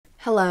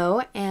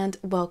Hello and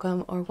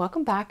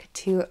welcome back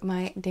to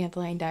my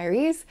Dandelion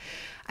Diaries.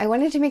 I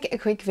wanted to make a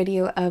quick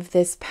video of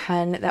this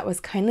pen that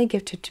was kindly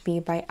gifted to me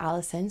by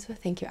Alison, so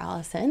thank you,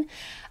 Alison.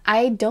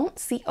 I don't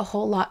see a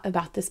whole lot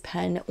about this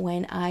pen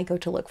when I go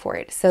to look for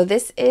it. So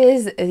this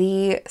is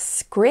the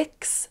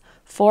Scrikss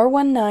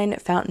 419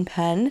 fountain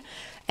pen,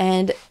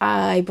 and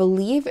I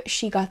believe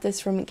she got this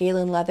from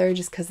Galen Leather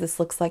just because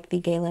this looks like the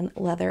Galen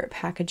Leather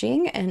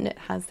packaging and it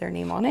has their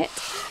name on it.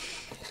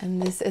 And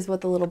this is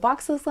what the little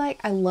box looks like.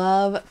 I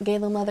love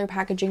Galen Leather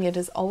packaging. It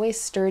is always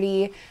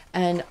sturdy,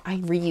 and I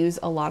reuse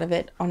a lot of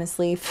it,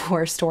 honestly,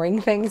 for storing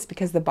things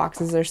because the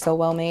boxes are so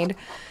well made.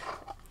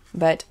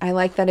 But I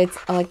like that it's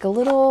like a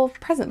little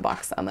present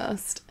box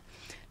almost.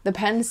 The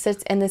pen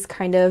sits in this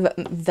kind of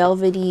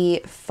velvety,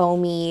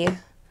 foamy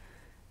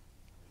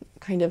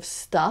kind of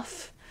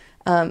stuff.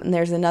 And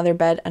there's another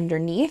bed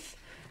underneath.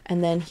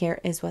 And then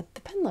here is what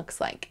the pen looks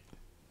like.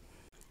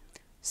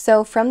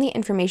 So from the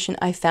information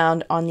I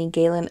found on the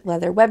Galen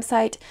Leather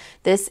website,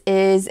 this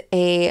is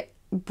a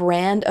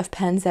brand of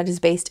pens that is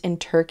based in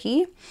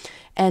Turkey,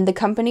 and the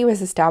company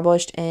was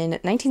established in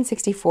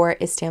 1964,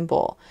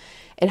 Istanbul.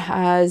 It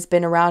has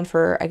been around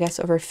for, I guess,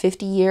 over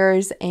 50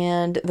 years,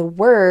 and the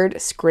word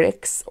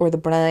Scrikss, or the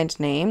brand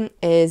name,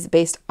 is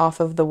based off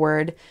of the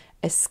word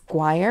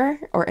esquire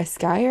or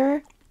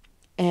esquire,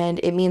 and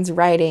it means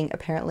writing,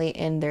 apparently,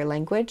 in their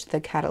language,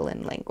 the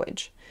Catalan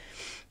language.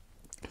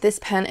 This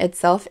pen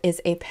itself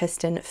is a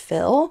piston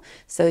fill,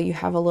 so you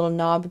have a little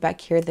knob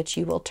back here that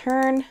you will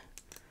turn.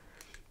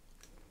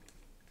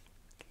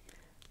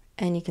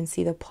 And you can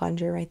see the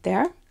plunger right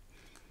there.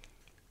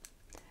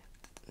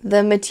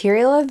 The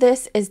material of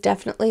this is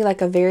definitely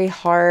like a very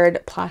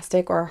hard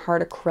plastic or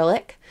hard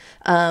acrylic.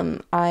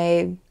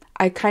 I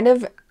kind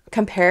of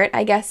compare it,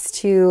 I guess,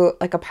 to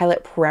like a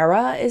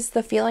𝗏𝗏 is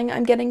the feeling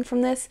I'm getting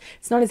from this.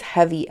 It's not as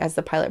heavy as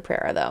the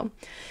𝗏𝗏 though.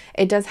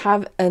 It does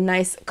have a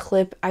nice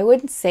clip. I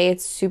wouldn't say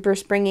it's super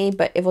springy,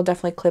 but it will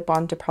definitely clip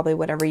on to probably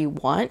whatever you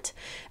want.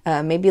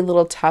 Maybe a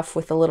little tough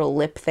with a little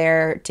lip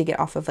there to get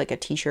off of like a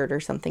t-shirt or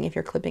something if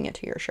you're clipping it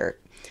to your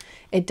shirt.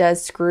 It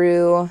does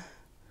screw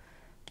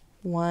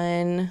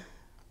one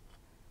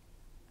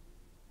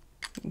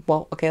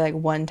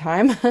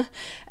time.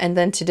 And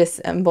then to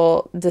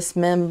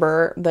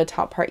dismember the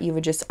top part, you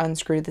would just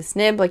unscrew this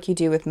nib like you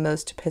do with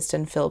most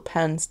piston fill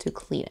pens to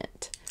clean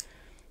it.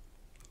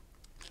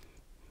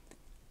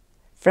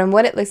 From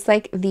what it looks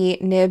like, the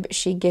nib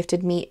she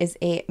gifted me is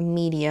a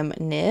medium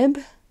nib.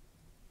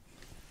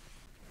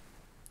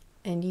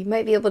 And you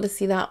might be able to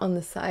see that on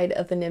the side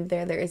of the nib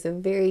there. There is a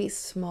very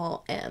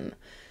small M.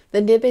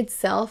 The nib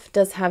itself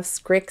does have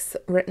Scrikss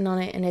written on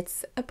it, and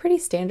it's a pretty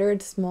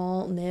standard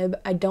small nib.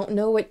 I don't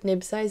know what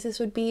nib size this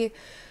would be.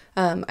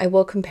 I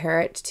will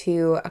compare it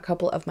to a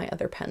couple of my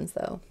other pens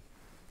though.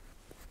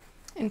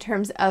 In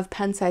terms of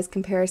pen size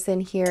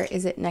comparison, here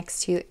is it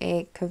next to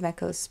a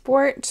Kaweco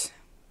Sport,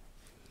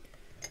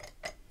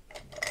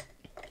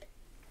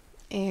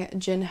 a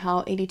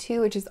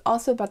𝗙𝗃𝗁82, which is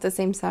also about the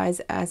same size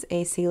as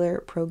a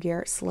Sailor Pro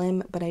Gear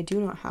Slim, but I do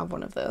not have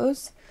one of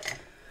those.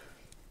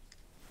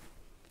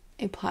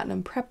 A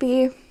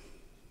𝗏𝗏𝗁𝗏𝗏,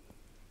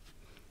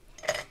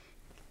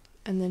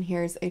 and then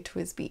here's a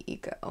TWSBI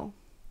Eco.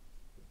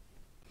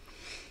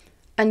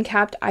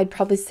 Uncapped, I'd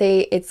probably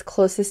say it's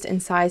closest in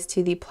size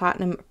to the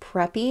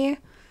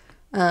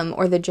𝗏𝗏𝗁𝗏𝗏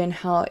or the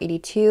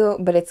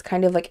𝗙𝗃𝗁𝗁82, but it's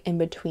kind of like in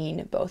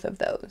between both of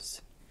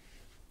those.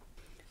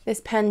 This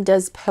pen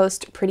does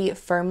post pretty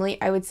firmly.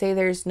 I would say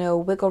there's no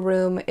wiggle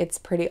room. It's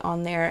pretty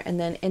on there. And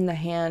then in the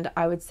hand,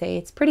 I would say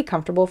it's pretty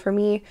comfortable for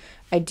me.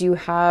 I do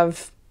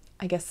have,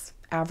 I guess,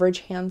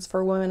 average hands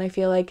for women, I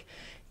feel like,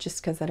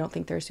 just because I don't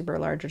think they're super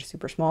large or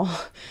super small.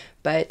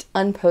 But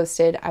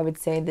unposted, I would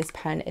say this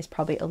pen is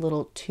probably a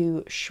little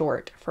too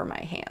short for my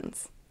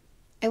hands.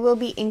 I will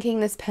be inking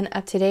this pen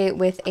up today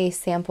with a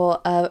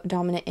sample of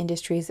Dominant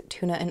Industries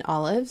Tuna and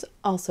Olives,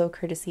 also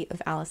courtesy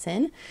of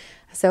Alison.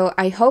 So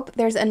I hope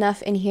there's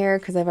enough in here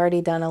because I've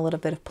already done a little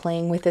bit of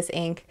playing with this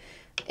ink.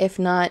 If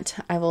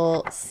not, I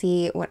will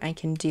see what I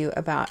can do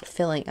about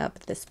filling up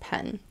this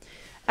pen.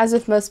 As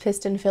with most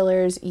piston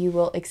fillers, you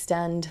will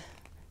extend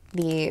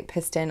the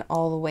piston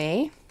all the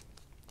way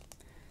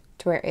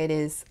to where it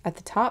is at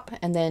the top,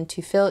 and then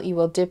to fill, you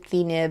will dip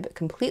the nib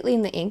completely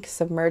in the ink,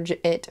 submerge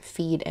it,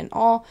 feed and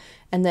all,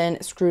 and then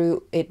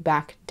screw it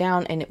back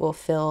down, and it will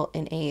fill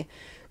in a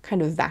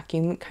kind of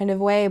vacuum kind of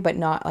way, but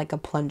not like a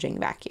plunging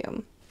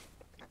vacuum.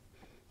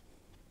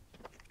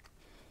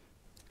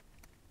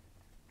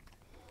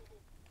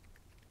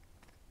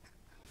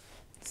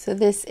 So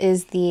this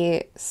is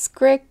the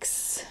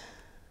Scrikss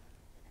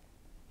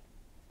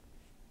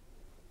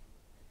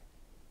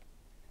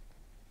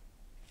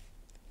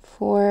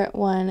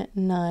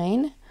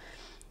 419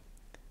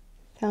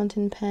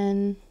 fountain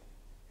pen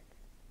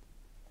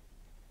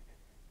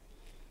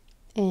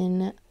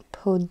in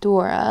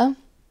Poldora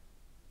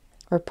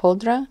or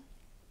Poldra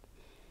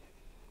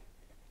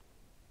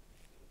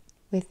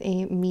with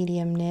a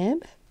medium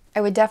nib. I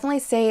would definitely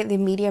say the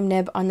medium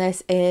nib on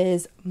this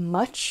is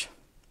much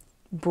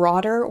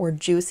broader or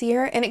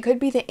juicier, and it could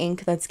be the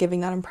ink that's giving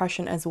that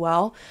impression as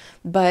well,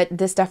 but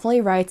this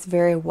definitely writes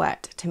very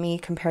wet to me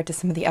compared to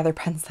some of the other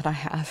pens that I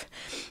have.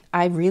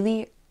 I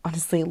really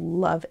honestly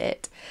love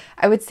it.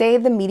 I would say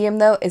the medium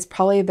though is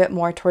probably a bit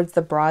more towards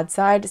the broad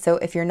side, so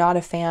if you're not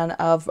a fan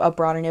of a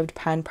broader nibbed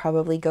pen,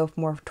 probably go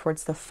more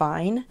towards the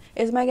fine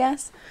is my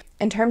guess.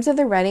 In terms of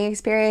the writing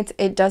experience,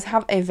 it does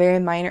have a very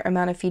minor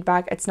amount of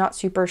feedback. It's not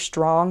super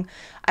strong.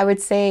 I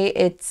would say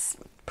it's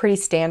pretty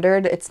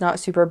standard. It's not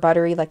super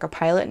buttery like a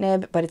Pilot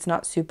nib, but it's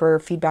not super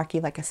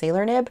feedbacky like a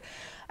Sailor nib.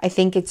 I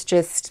think it's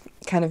just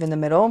kind of in the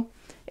middle.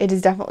 It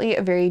is definitely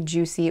a very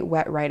juicy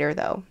wet writer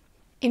though.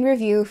 In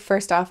review,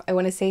 first off, I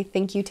want to say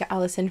thank you to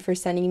Alison for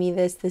sending me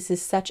this. This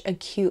is such a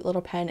cute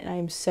little pen, and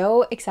I'm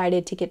so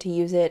excited to get to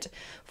use it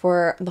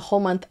for the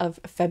whole month of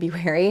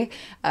February.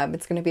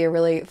 It's going to be a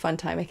really fun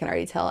time, I can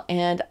already tell.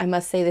 And I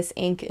must say this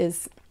ink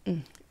is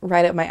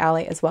right up my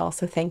alley as well,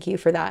 so thank you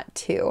for that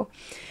too.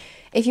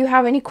 If you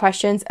have any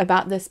questions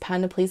about this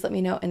pen, please let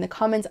me know in the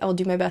comments. I will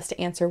do my best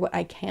to answer what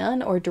I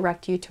can or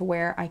direct you to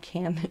where I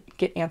can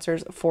get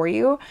answers for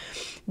you.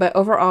 But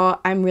overall,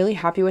 I'm really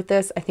happy with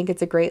this. I think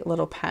it's a great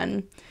little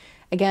pen.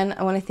 Again,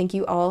 I want to thank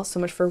you all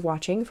so much for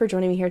watching, for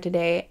joining me here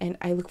today, and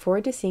I look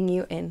forward to seeing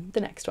you in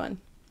the next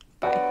one.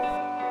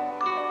 Bye.